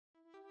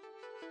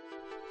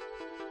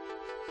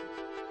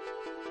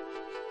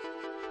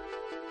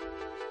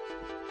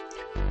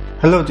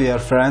Hello dear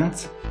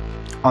friends,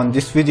 on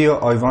this video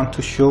I want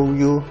to show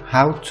you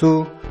how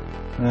to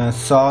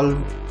solve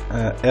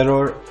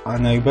error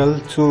unable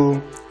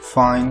to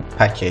find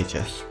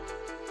packages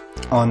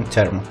on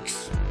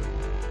termux.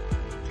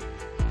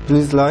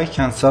 Please like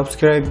and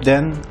subscribe,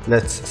 then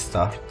let's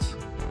start.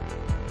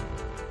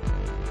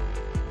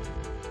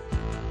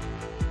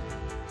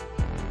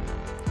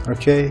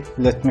 Okay,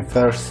 let me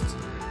first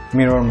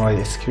mirror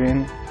my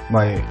screen,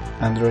 my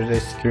Android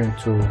screen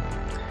to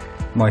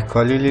my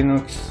Kali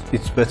Linux.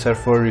 It's better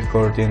for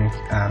recording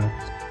and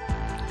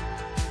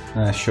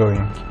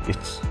showing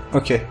it.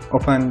 Okay,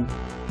 open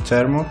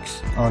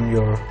termux on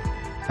your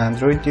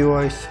Android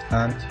device,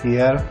 and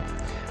here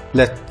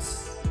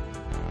let's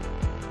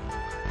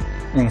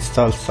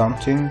install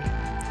something.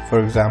 For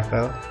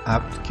example,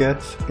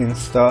 apt-get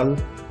install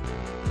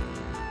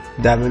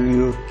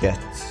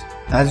wget.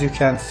 As you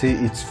can see,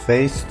 it's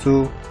phase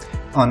 2,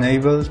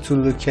 unable to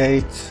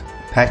locate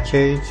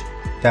package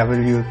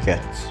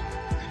wget.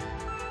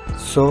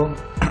 So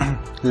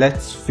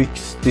let's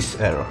fix this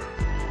error.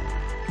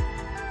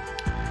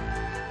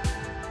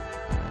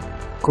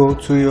 Go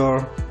to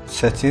your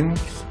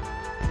settings,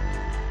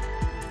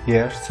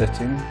 here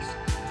settings,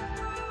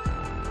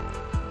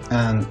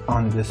 and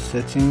on the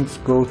settings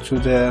go to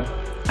the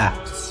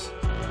apps.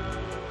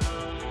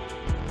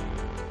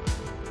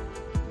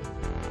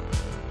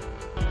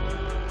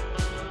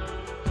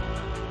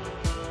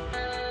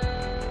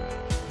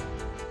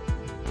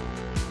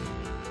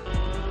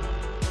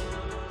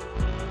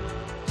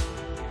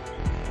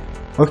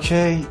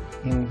 Okay,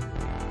 in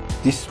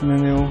this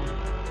menu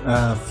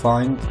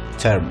find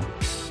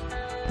termux.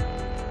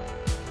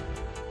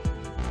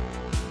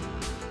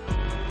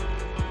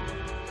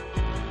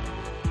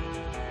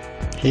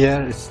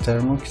 Here is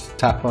termux,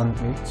 tap on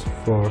it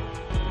for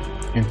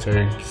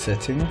entering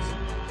settings,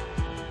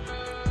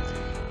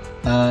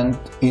 and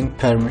in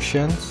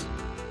permissions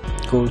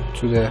go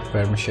to the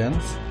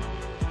permissions.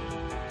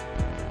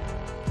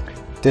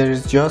 There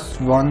is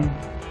just one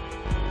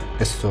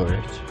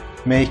storage,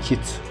 make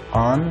it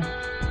on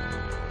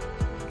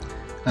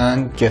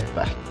and get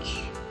back.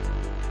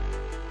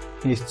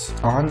 It's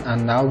on,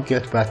 and now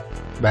get back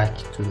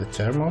to the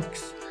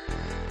termux.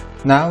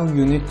 Now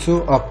you need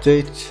to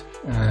update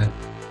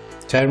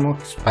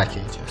termux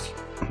packages.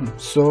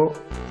 So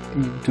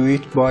do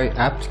it by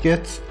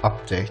apt-get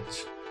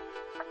update.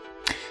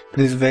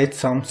 Please wait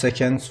some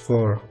seconds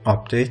for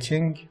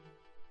updating.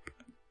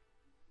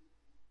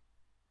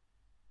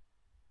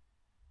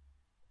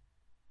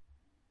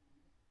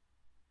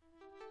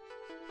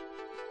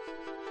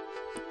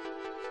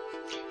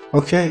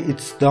 Okay,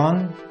 it's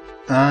done,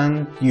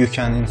 and you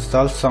can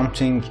install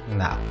something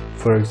now.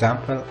 For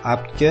example,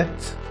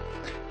 apt-get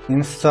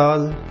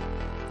install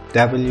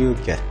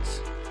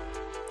wget.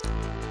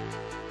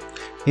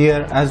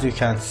 Here, as you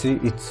can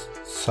see, it's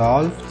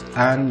solved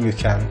and you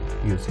can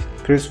use it.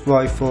 Press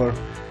Y for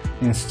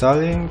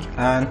installing,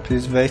 and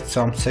please wait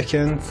some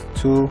seconds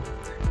to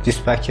this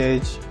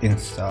package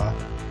install.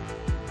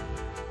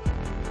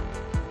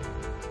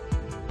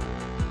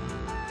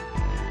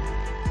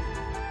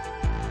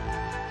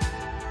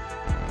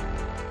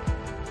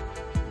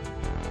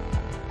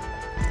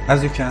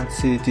 As you can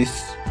see,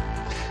 this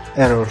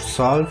error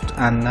solved,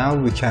 and now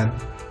we can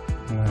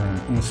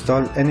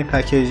install any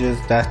packages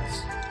that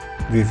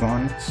we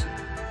want,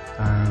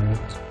 and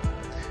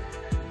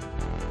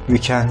we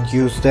can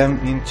use them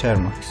in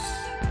termux.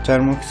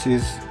 Termux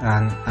is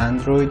an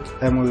Android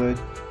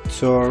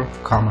emulator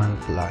command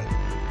line.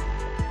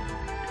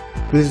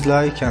 Please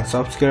like and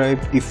subscribe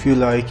if you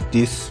like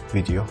this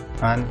video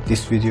and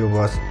this video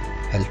was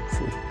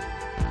helpful.